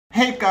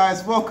Hey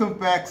guys, welcome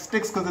back.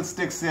 Sticks cause it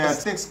sticks here.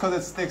 Sticks cause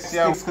it sticks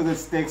here. Sticks cause it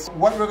sticks.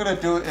 What we're gonna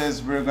do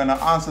is we're gonna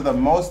answer the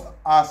most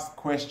asked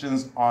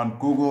questions on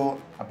Google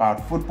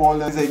about football.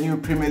 There's a new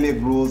Premier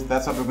League rules.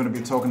 That's what we're gonna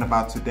be talking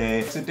about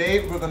today.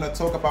 Today we're gonna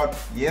talk about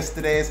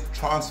yesterday's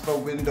transfer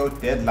window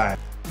deadline.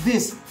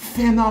 This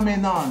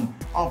phenomenon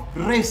of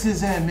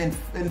racism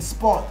in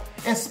sport,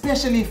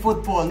 especially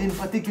football in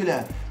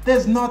particular,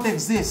 does not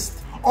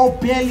exist or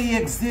barely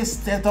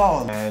exist at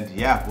all. And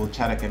yeah, we'll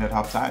chat again at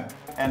halftime.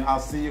 And I'll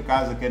see you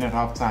guys again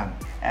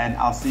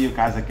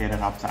at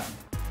halftime.